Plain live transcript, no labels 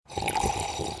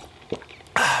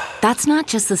That's not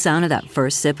just the sound of that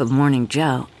first sip of Morning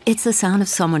Joe. It's the sound of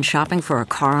someone shopping for a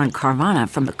car on Carvana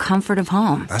from the comfort of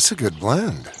home. That's a good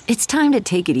blend. It's time to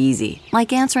take it easy,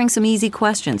 like answering some easy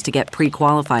questions to get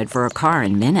pre-qualified for a car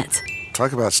in minutes.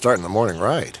 Talk about starting the morning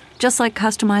right. Just like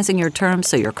customizing your terms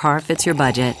so your car fits your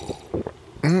budget.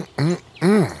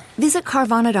 Visit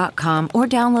Carvana.com or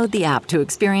download the app to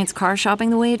experience car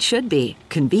shopping the way it should be.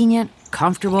 Convenient,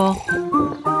 comfortable.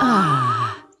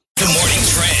 The Morning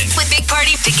Trend With Big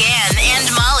Party began and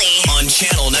Molly. on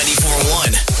Channel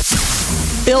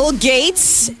 94.1. Bill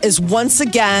Gates is once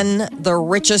again the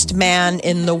richest man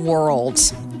in the world.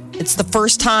 It's the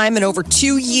first time in over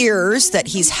 2 years that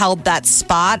he's held that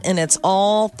spot, and it's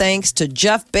all thanks to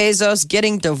Jeff Bezos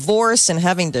getting divorced and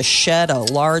having to shed a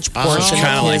large portion It's kind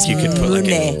of of like his you could put like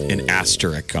money. an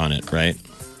asterisk on it, right?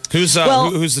 Who's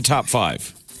the top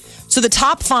five? So the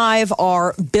top five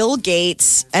are Bill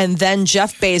Gates and then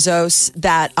Jeff Bezos,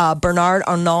 that Bernard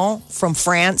Arnault from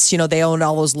France. You know, they own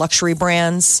all those luxury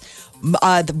brands.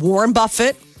 Warren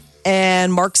Buffett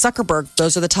and Mark Zuckerberg.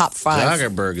 Those are the top five.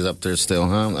 Zuckerberg is up there still,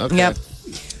 huh? Okay. Yep.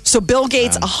 So Bill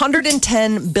Gates,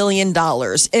 $110 billion.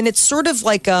 And it's sort of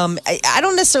like, I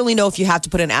don't necessarily know if you have to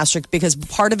put an asterisk because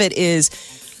part of it is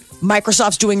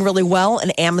Microsoft's doing really well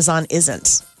and Amazon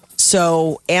isn't.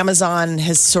 So Amazon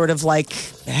has sort of like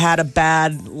had a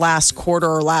bad last quarter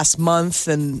or last month.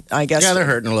 And I guess. Yeah, they're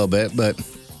hurting a little bit, but.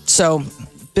 So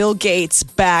Bill Gates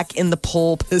back in the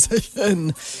pole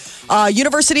position.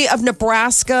 University of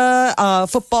Nebraska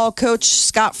football coach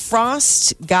Scott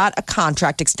Frost got a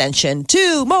contract extension.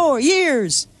 2 more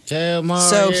years. 2 more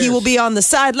So years. he will be on the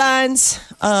sidelines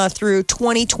through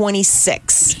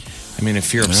 2026. I mean,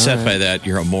 if you're upset by that,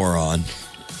 you're a moron.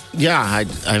 Yeah,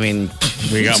 I mean.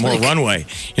 We got more runway.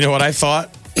 You know what I thought?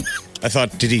 I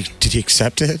thought, did he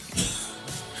accept it?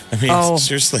 I mean,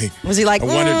 seriously. Was he like, I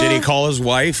wonder, did he call his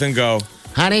wife and go,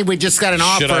 Honey, we just got an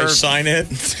offer. should I sign it?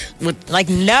 Like,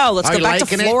 no, let's Are go you back to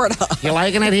liking it? Florida. You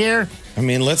liking it here? I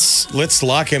mean, let's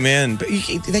lock him in. But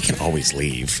they can always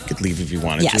leave. You could leave if you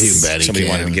wanted Yes. to. You bet he Somebody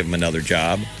can. wanted to give him another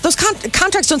job. Those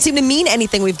contracts don't seem to mean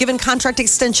anything. We've given contract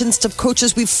extensions to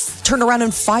coaches we've turned around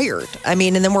and fired. I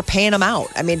mean, and then we're paying them out.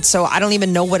 I mean, so I don't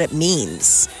even know what it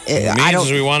means. It I means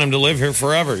don't. we want him to live here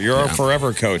forever. You're a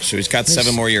forever coach, so he's got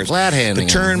 7 more years. glad-handing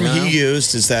The term him, you know? he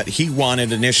used is that he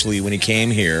wanted initially when he came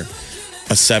here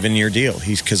a 7-year deal.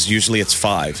 Because usually it's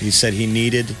 5. He said he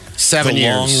needed 7 the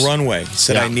years. long runway. He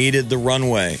said Yeah. I needed the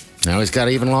runway. Now he's got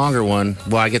an even longer one.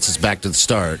 Well, I guess it's back to the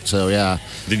start. So, yeah.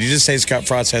 Did you just say Scott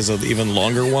Frost has an even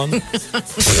longer one?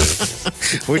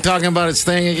 We're talking about his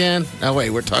thing again? Oh, wait,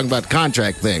 we're talking about the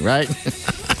contract thing, right?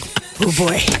 Oh,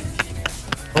 boy.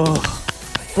 Oh.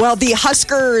 Well, the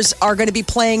Huskers are going to be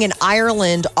playing in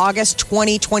Ireland August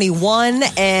 2021,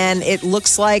 and it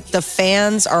looks like the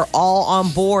fans are all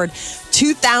on board.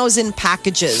 2,000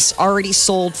 packages already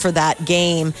sold for that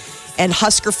game, and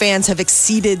Husker fans have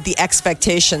exceeded the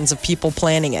expectations of people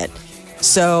planning it.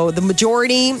 So the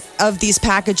majority of these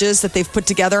packages that they've put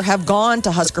together have gone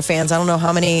to Husker fans. I don't know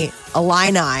how many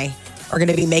Illini are going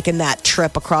to be making that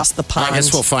trip across the pond. I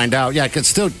guess we'll find out. Yeah, it's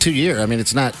still 2 years. I mean,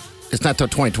 it's not till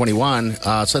 2021,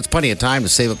 so it's plenty of time to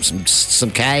save up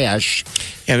some cash.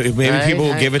 Yeah, maybe Right, people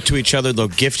will right. give it to each other. They'll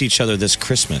gift each other this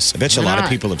Christmas. I bet you a lot of Right.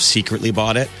 people have secretly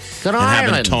bought it Go to and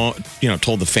Ireland. haven't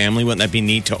told the family. Wouldn't that be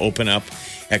neat to open up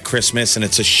at Christmas and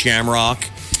it's a shamrock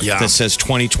that says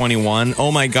 2021?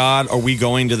 Oh my God, are we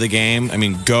going to the game? I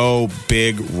mean, go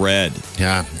Big Red.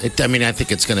 Yeah, I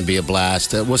think it's going to be a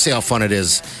blast. We'll see how fun it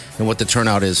is and what the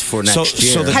turnout is for next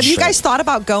year. Have you guys thought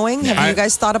about going? Have you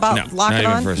guys thought about No, locking not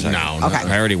even on? for a second. No, Okay.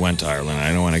 I already went to Ireland. I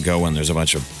don't want to go when there's a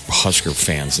bunch of Husker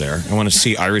fans there. I want to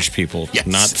see Irish people,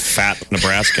 not fat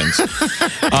Nebraskans.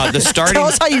 The starting Tell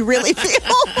us how you really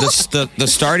feel. the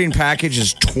starting package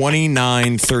is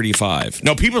 $29.35.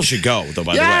 No, people should go though.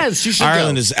 By the way, Yes, you should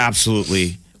Ireland go. is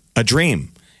absolutely a dream.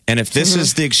 And if this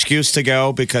is the excuse to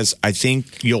go, because I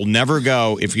think you'll never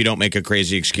go if you don't make a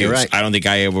crazy excuse. You're right. I don't think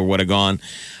I ever would have gone.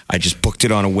 I just booked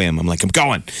it on a whim. I'm like, I'm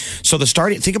going. So the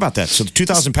starting, think about that. So the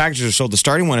 2,000 packages are sold. The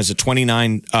starting one is at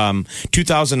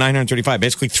 $2,935,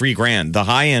 basically $3,000. The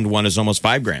high end one is almost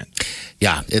 $5,000.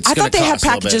 Yeah, it's. I gonna thought they had cost a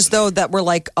little packages bit. though that were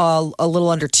like a little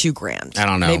under $2,000. I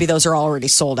don't know. Maybe those are already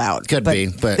sold out. Could be,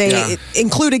 but they yeah.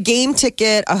 include a game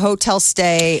ticket, a hotel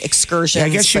stay, excursions. Yeah, I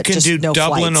guess you but can just do no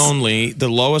Dublin flights. only. The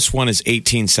lowest one is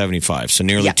 $1,875, so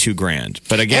nearly Yeah. $2,000.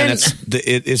 But again, And-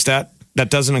 that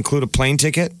doesn't include a plane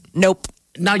ticket? Nope.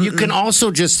 Now you can also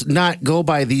just not go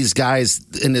by these guys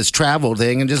in this travel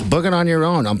thing and just book it on your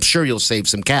own. I'm sure you'll save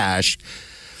some cash.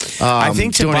 I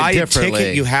think to doing it buy a differently.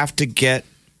 ticket, you have to get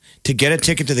to get a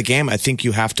ticket to the game, I think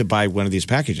you have to buy one of these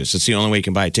packages. It's the only way you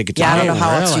can buy a ticket to Yeah, the I game. don't know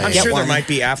how else you really? can I'm get sure one. there might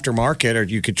be aftermarket, or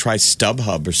you could try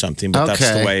StubHub or something, but that's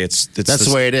Okay. the way it's That's this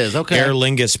the way it is. Okay. Aer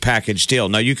Lingus package deal.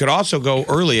 Now, you could also go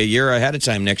early, a year ahead of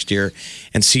time next year,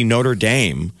 and see Notre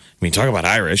Dame. I mean, talk about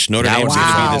Irish. Notre That Dame's would going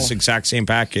to Wow. be this exact same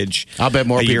package. I'll bet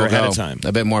more a people year ahead go. of time. I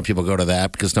bet more people go to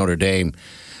that because Notre Dame.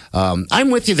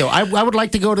 I'm with you though. I would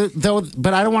like to go to though,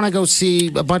 but I don't want to go see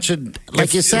a bunch of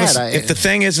like you said. If the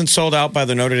thing isn't sold out by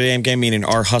the Notre Dame game, meaning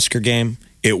our Husker game,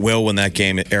 it will when that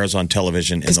game airs on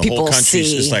television, and 'Cause the whole people country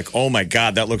see. is like, "Oh my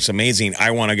God, that looks amazing!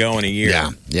 I want to go in a year."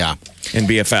 yeah. And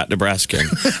be a fat Nebraskan.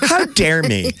 How dare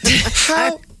me?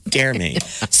 How dare me?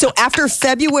 So after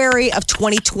February of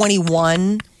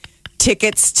 2021,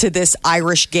 tickets to this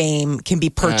Irish game can be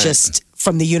purchased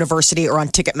from the university or on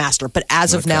Ticketmaster. But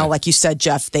as of now, like you said,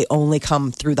 Jeff, they only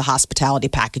come through the hospitality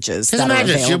packages Just that are imagine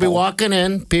this. available. You'll be walking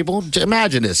in, people.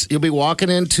 Imagine this. You'll be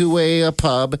walking into a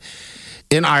pub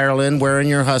in Ireland wearing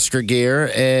your Husker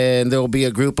gear, and there'll be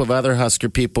a group of other Husker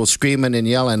people screaming and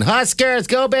yelling, Huskers,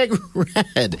 go Big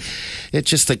Red. It's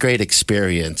just a great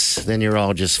experience. Then you're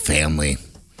all just family.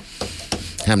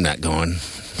 I'm not going.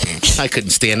 I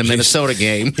couldn't stand a Minnesota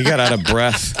game. He got out of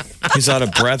breath. He's out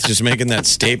of breath just making that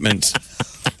statement.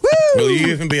 Will you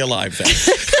even be alive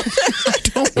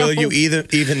then? Will you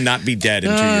even not be dead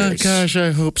in 2 Oh, years? gosh,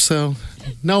 I hope so.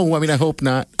 No, I mean, I hope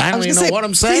not. I don't even know what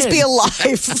I'm saying. Please be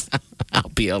alive. I'll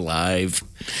be alive.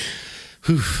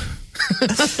 Whew.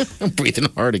 I'm breathing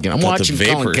hard again. I'm Got the watching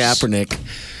Colin vapors. Kaepernick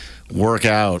work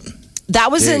out. That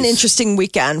was an Jeez. interesting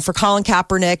weekend for Colin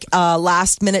Kaepernick.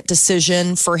 Last minute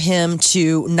decision for him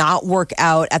to not work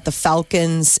out at the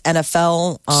Falcons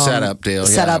NFL Setup deal,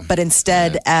 setup, yeah. but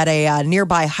instead at a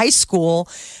nearby high school.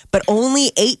 But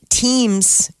only 8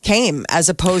 teams came as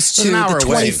opposed to An hour the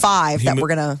away. 25 that we're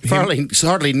gonna. It's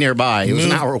hardly nearby. It was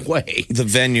an hour away. The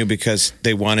venue, because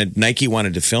Nike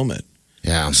wanted to film it.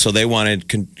 Yeah. So they wanted,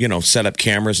 set up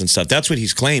cameras and stuff. That's what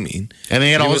he's claiming. And they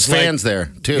had He all was his fans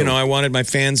there, too. I wanted my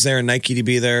fans there and Nike to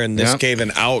be there, and this Yeah. gave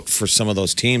an out for some of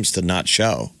those teams to not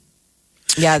show.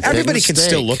 Yeah, Everybody can mistake.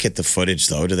 still look at the footage,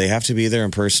 though. Do they have to be there in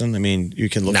person? I mean, you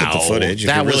can look at the No, footage if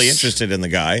that you're really was- interested in the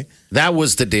guy. That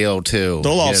was the deal, too.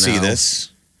 They'll all you see know? this.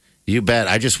 You bet.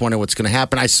 I just wonder what's going to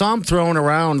happen. I saw him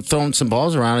throwing some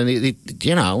balls around, and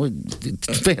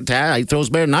it's fantastic. He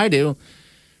throws better than I do.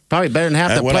 Probably better than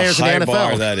half the What players a high in the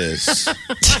bar NFL. that is.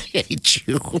 I hate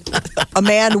you. a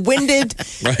man winded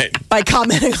Right. by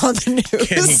commenting on the news.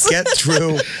 Can he get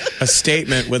through a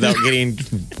statement without getting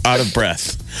out of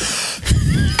breath?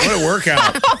 What a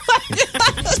workout.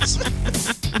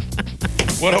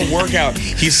 What a workout.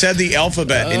 He said the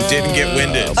alphabet and didn't get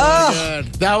winded. God.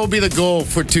 That will be the goal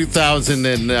for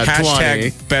 2020.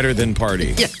 Hashtag better than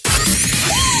party. Big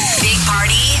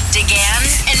Party, DeGan,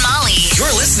 and Molly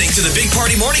You're listening to the Big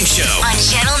Party Morning Show. on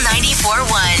Channel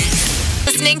 94.1.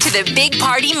 Listening to the Big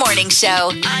Party Morning Show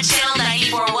on Channel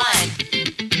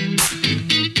 94.1.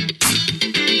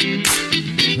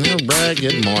 All right,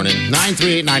 good morning.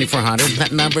 938-9400,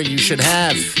 that number you should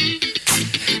have.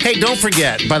 Hey, don't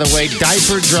forget, by the way,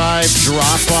 diaper drive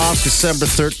drop-off December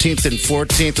 13th and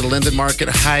 14th at Linden Market.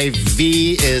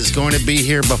 Hy-Vee is going to be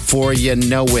here before you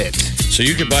know it. So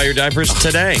you could buy your diapers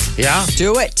today. Yeah?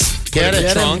 Do it. Get it.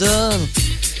 Get 'em done.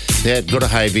 Go to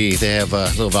Hy-Vee. They have a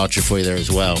little voucher for you there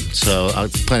as well. So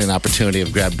plenty of opportunity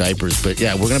of grab diapers. But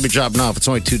yeah, we're going to be dropping off. It's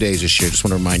only 2 days this year. Just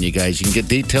want to remind you guys. You can get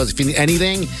details if you need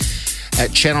anything at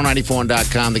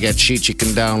channel94.com. They got sheets you can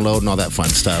download and all that fun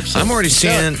stuff. So I'm already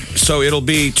seeing, so it'll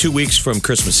be 2 weeks from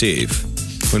Christmas Eve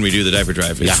when we do the diaper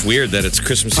drive. It's Yeah. weird that it's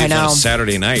Christmas I Eve on know. a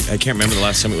Saturday night. I can't remember the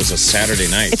last time it was a Saturday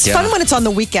night. It's fun when it's on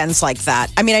the weekends like that.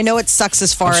 I mean, I know it sucks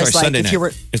as far I'm sorry, as like Sunday if night. you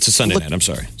were. It's a Sunday night. I'm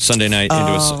sorry. Sunday night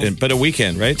but a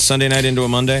weekend, right? Sunday night into a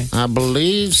Monday? I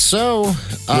believe so.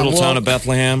 Little town of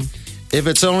Bethlehem. If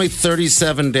it's only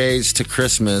 37 days to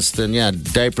Christmas, then yeah,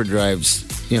 diaper drives,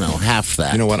 half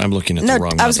that. You know what? I'm looking at No, the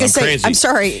wrong I was month. going to I'm say, crazy. I'm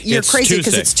sorry, you're It's crazy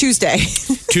because Tuesday. it's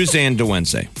Tuesday. Tuesday into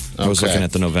Wednesday. I was Okay. looking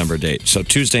at the November date. So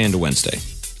Tuesday into Wednesday.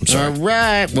 I'm sorry. All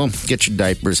right. Well, get your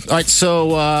diapers. All right.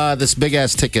 So this big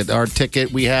ass ticket, our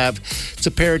ticket we have, it's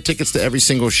a pair of tickets to every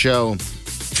single show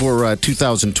for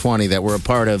 2020 that we're a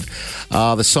part of.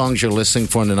 The songs you're listening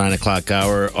for in the 9 o'clock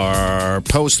hour are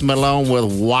Post Malone with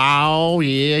Wow.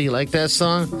 Yeah, you like that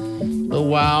song? The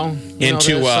Wow. You know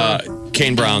Into that song?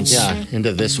 Kane Brown's. Yeah,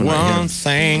 into this one right One here.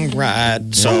 thing right.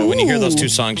 So when you hear those two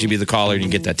songs, you be the caller and you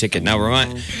get that ticket. Now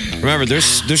remember,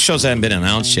 there's shows that haven't been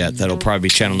announced yet that'll probably be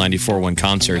Channel 94.1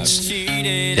 concerts.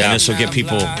 And this will get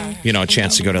people, a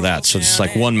chance to go to that. So it's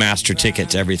like one master ticket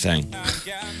to everything.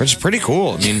 Which is pretty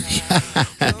cool. I mean,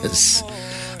 Yes.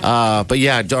 But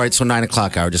yeah, all right, so 9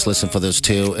 o'clock hour. Just listen for those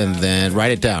two and then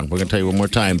write it down. We're going to tell you one more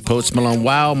time. Post Malone,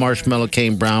 Wow, Marshmallow,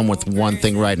 Kane Brown with One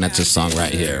Thing Right, and that's this song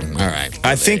right here. All right.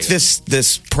 I think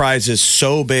this prize is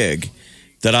so big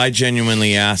that I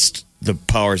genuinely asked the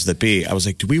powers that be. I was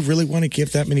like, do we really want to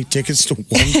give that many tickets to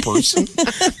one person?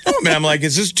 No, man, I'm like,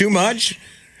 is this too much?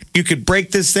 You could break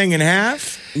this thing in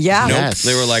half? Yeah. Nope. Yes.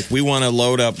 They were like, we want to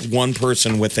load up one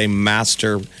person with a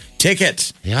master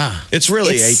ticket. Yeah. It's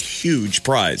really It's- a huge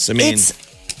prize. I mean, It's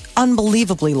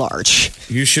unbelievably large.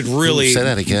 you should really Say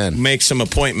that again. make some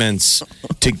appointments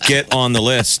to get on the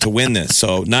list to win this.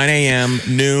 So 9 a.m.,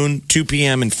 noon, 2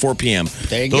 p.m., and 4 p.m.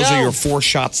 There you Those go. are your 4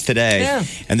 shots today. Yeah.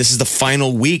 And this is the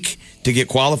final week to get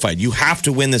qualified. You have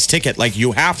to win this ticket. Like,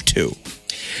 you have to.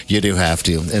 You do have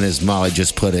to. And as Molly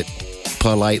just put it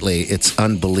politely, it's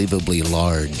unbelievably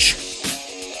large.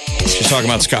 She's talking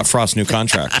about Scott Frost's new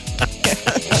contract.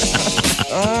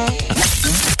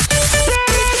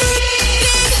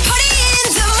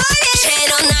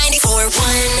 Channel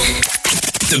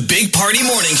 94.1. The Big Party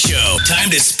Morning Show. Time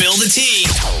to spill the tea.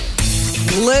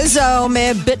 Lizzo may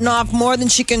have bitten off more than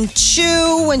she can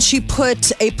chew when she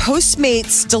put a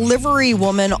Postmates delivery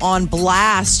woman on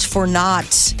blast for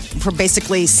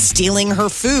basically stealing her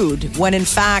food, when in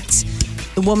fact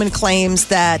the woman claims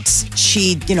that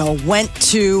she, went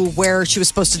to where she was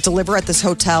supposed to deliver at this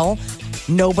hotel.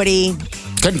 Nobody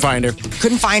Couldn't find her.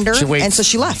 couldn't find her, She waits- and so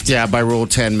she left. Yeah, by rule,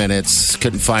 10 minutes.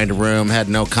 Couldn't find a room, had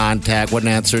no contact,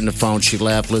 wasn't answering the phone. She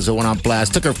left. Lizzo went on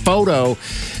blast, took her photo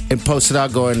and posted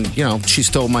out going, she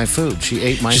stole my food. She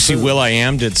ate my Did you see food.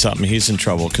 Will.i.am did something? He's in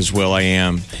trouble because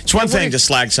Will.i.am. It's one thing to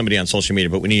slag somebody on social media,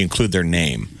 but when you include their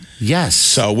name. Yes.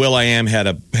 So Will.i.am had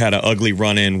an ugly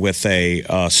run-in with a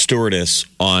stewardess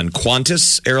on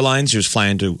Qantas Airlines. He was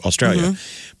flying to Australia.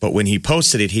 But when he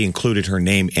posted it, he included her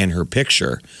name and her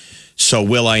picture. So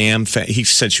Will.i.am, he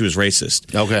said she was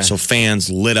racist. Okay. So fans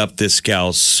lit up this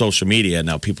gal's social media.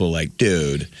 Now people are like,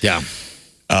 dude. Yeah.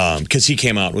 Because he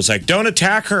came out and was like, don't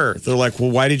attack her. They're like,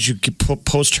 well, why did you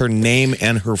post her name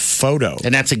and her photo?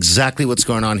 And that's exactly what's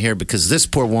going on here because this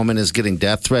poor woman is getting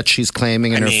death threats, she's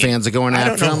claiming, and her fans are going I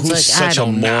after don't know her. who's such a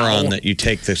moron know. that you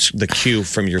take the cue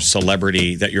from your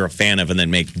celebrity that you're a fan of and then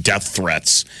make death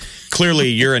threats. Clearly,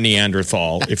 you're a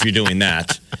Neanderthal if you're doing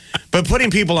that. But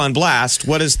putting people on blast,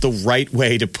 what is the right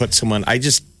way to put someone? I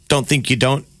just don't think you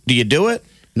don't. Do you do it?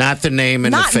 Not the name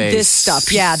and Not the face. this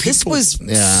stuff. Yeah, this was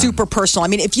super personal. I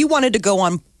mean, if you wanted to go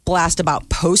on blast about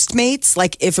Postmates,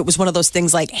 like if it was one of those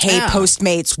things like, hey,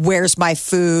 Postmates, where's my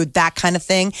food, that kind of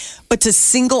thing. But to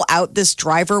single out this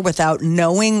driver without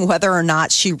knowing whether or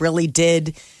not she really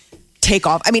did take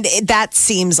off, I mean, that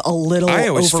seems a little I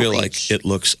always feel overreach. like it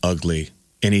looks ugly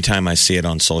anytime I see it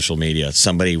on social media.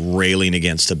 Somebody railing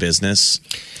against a business.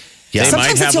 Yeah. They might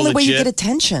Sometimes have it's the a only way you legit- get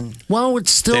attention. Well,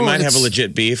 it's still. They might have a it's-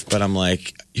 legit beef, but I'm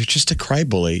like, you're just a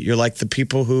crybaby. You're like the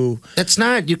people who It's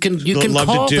not. You can love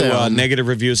call to do them. negative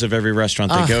reviews of every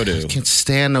restaurant they go I to. can't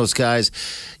stand those guys.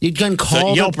 You can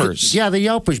call The them- Yelpers. Yeah, the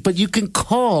Yelpers. But you can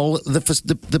call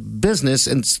the business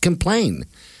and complain.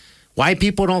 Why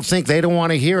people don't think they don't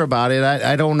want to hear about it,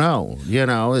 I don't know.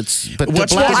 It's but to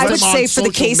What's- blast Well, I them would on say for the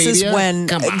social cases media, when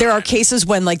come on. there are cases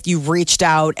when like you've reached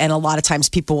out and a lot of times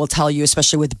people will tell you,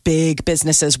 especially with big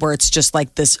businesses where it's just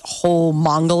like this whole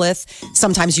monolith,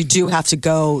 sometimes you do have to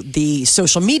go the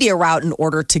social media route in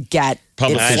order to get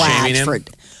Public it shaming flagged him? for it.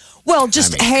 Well,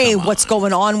 just, I mean, hey, come what's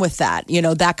going on with that?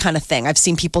 That kind of thing. I've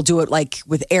seen people do it like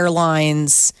with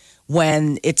airlines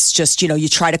when it's just, you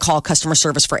try to call customer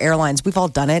service for airlines. We've all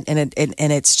done it. And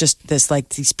it's just this, like,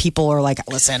 these people are like,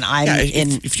 listen, I'm Yeah,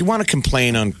 in. if you want to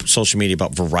complain on social media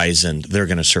about Verizon, they're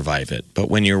going to survive it. But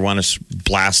when you want to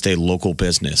blast a local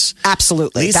business,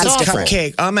 Absolutely. Lisa's That's different.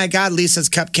 Cupcake. Oh my God, Lisa's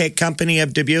Cupcake Company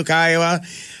of Dubuque, Iowa.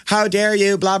 How dare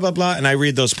you? Blah, blah, blah. And I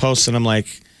read those posts and I'm like,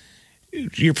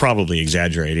 you're probably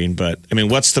exaggerating. But I mean,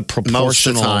 what's the most of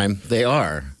proportional the time they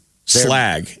are.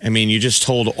 slag? I mean, you just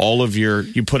told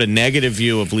you put a negative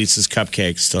view of Lisa's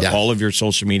Cupcakes to Yeah. all of your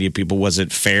social media people. Was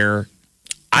it fair?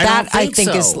 I think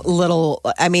so. is little.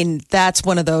 I mean, that's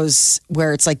one of those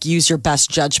where it's like use your best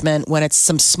judgment when it's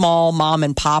some small mom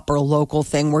and pop or local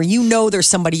thing where there's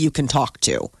somebody you can talk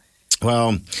to,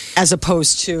 Well, as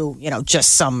opposed to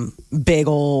just some big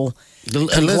old Lizzo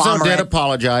did conglomerate.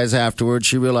 apologize afterwards.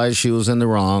 She realized she was in the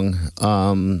wrong.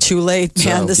 Too late,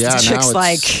 man. So, This yeah, chick's now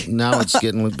like. it's, now it's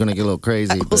going to get a little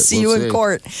crazy. We'll see you in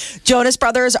court. Jonas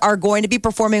Brothers are going to be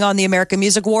performing on the American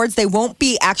Music Awards. They won't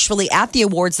be actually at the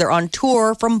awards. They're on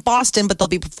tour from Boston, but they'll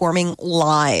be performing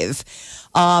live.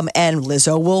 And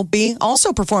Lizzo will be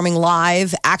also performing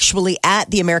live, actually, at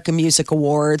the American Music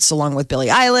Awards, along with Billie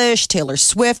Eilish, Taylor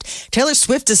Swift. Taylor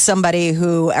Swift is somebody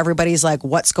who everybody's like,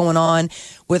 what's going on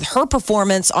with her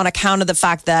performance on account of the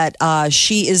fact that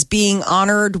she is being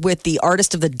honored with the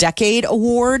Artist of the Decade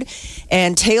Award.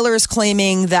 And Taylor is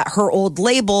claiming that her old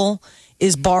label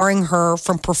is barring her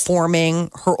from performing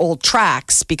her old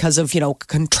tracks because of,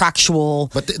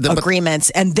 contractual agreements.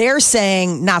 And they're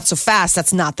saying, not so fast.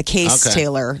 That's not the case, Okay.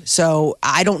 Taylor. So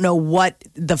I don't know what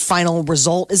the final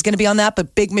result is going to be on that.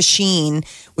 But Big Machine,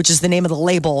 which is the name of the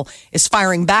label, is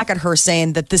firing back at her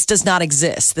saying that this does not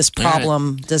exist. This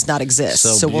problem does not exist.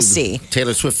 So we'll see.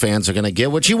 Taylor Swift fans are going to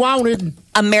get what you wanted.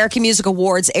 American Music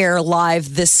Awards air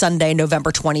live this Sunday,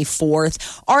 November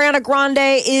 24th. Ariana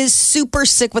Grande is super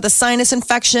sick with a sinus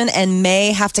infection and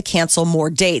may have to cancel more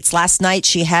dates. Last night,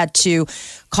 she had to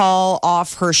call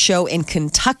off her show in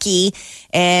Kentucky,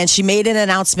 and she made an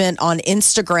announcement on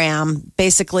Instagram,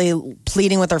 basically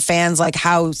pleading with her fans like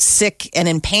how sick and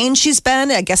in pain she's been.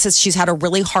 I guess she's had a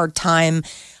really hard time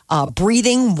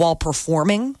breathing while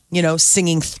performing,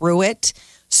 singing through it.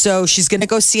 So she's going to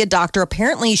go see a doctor.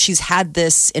 Apparently, she's had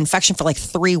this infection for like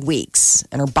 3 weeks,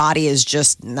 and her body is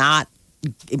just not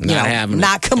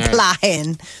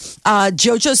complying.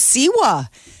 JoJo Siwa,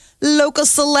 local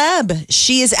celeb.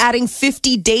 She is adding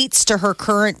 50 dates to her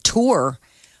current tour.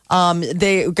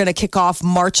 They're going to kick off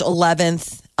March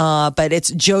 11th. But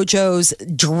it's JoJo's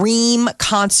Dream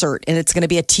Concert, and it's going to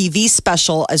be a TV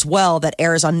special as well that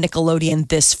airs on Nickelodeon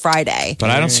this Friday. But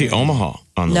I don't see Omaha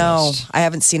on the list. I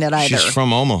haven't seen it either. She's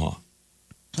from Omaha.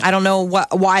 I don't know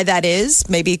why that is.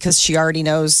 Maybe because she already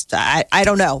knows. I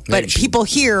don't know. But people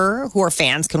here who are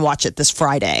fans can watch it this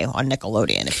Friday on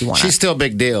Nickelodeon if you want. She's still a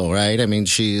big deal, right? I mean,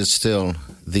 she is still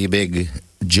the big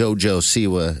JoJo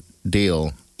Siwa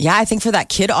deal. Yeah, I think for that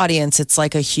kid audience, it's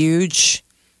like a huge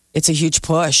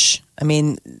push. I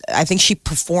mean, I think she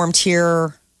performed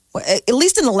here at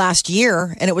least in the last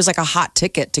year, and it was like a hot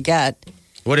ticket to get.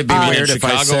 Would it be weird in if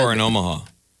I Chicago said, or in Omaha?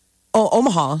 Oh,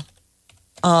 Omaha.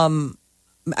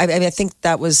 I think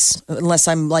that was, unless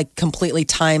I'm like completely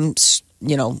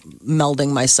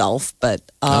melding myself. But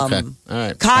Okay. All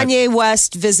right. Kanye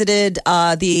West visited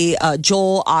the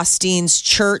Joel Osteen's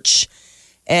church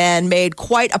and made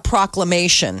quite a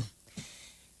proclamation.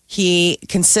 He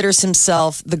considers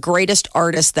himself the greatest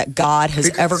artist that God has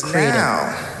ever created.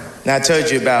 Now I told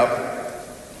you about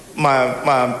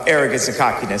my arrogance and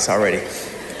cockiness already.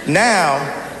 Now,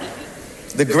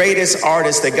 the greatest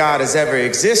artist that God has ever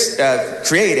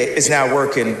created is now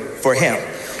working for him.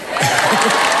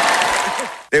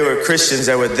 There were Christians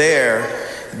that were there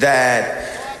that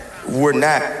were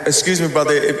not, excuse me,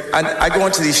 brother, I go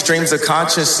into these streams of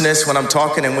consciousness when I'm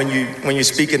talking, and when you're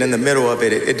speaking in the middle of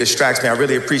it, it distracts me. I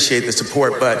really appreciate the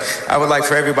support, but I would like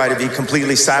for everybody to be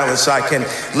completely silent so I can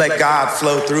let God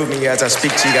flow through me as I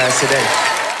speak to you guys today.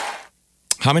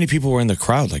 How many people were in the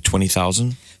crowd? Like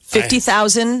 20,000?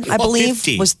 50,000, I believe,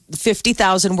 50. was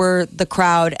 50,000 were the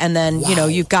crowd. And then,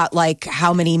 you've got like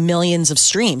how many millions of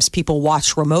streams people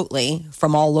watch remotely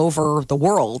from all over the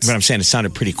world. But I'm saying it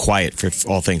sounded pretty quiet for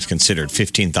all things considered.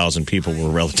 15,000 people were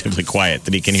relatively quiet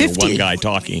that he can hear 50. one guy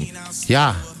talking.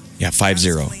 Yeah. Yeah,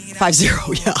 50. 50,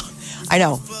 yeah. I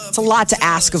know. It's a lot to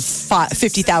ask of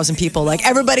 50,000 people. Like,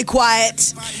 everybody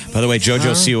quiet. By the way,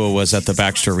 JoJo Siwa was at the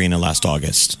Baxter Arena last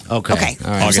August. Okay. Okay.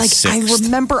 All right. I was like, August I 6th.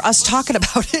 remember us talking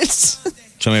about it.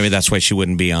 So maybe that's why she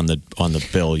wouldn't be on the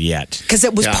bill yet. Because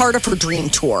it was Yeah. part of her dream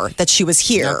tour that she was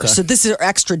here. Okay. So this is her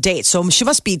extra date. So she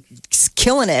must be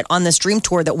killing it on this dream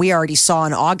tour that we already saw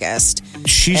in August.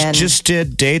 She And- just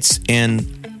did dates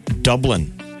in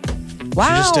Dublin. Wow.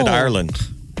 She just did Ireland.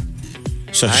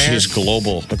 So she's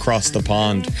global across the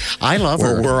pond. I love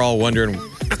her. We're all wondering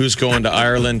who's going to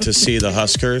Ireland to see the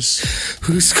Huskers.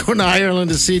 Who's going to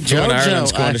Ireland to see JoJo? Going to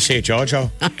Ireland's going to see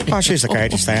JoJo. Oh, she's the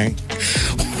greatest thing.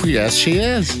 Yes, she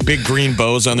is. Big green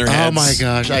bows on their heads. Oh, my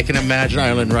gosh. I can imagine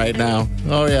Ireland right now.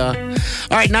 Oh, yeah.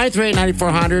 All right,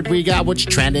 938-9400. We got what's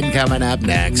trending coming up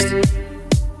next.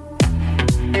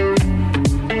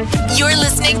 You're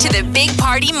listening to the Big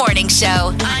Party Morning Show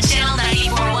on Channel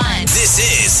 94.1. This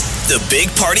is the Big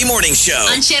Party Morning Show.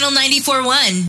 On Channel 94.1.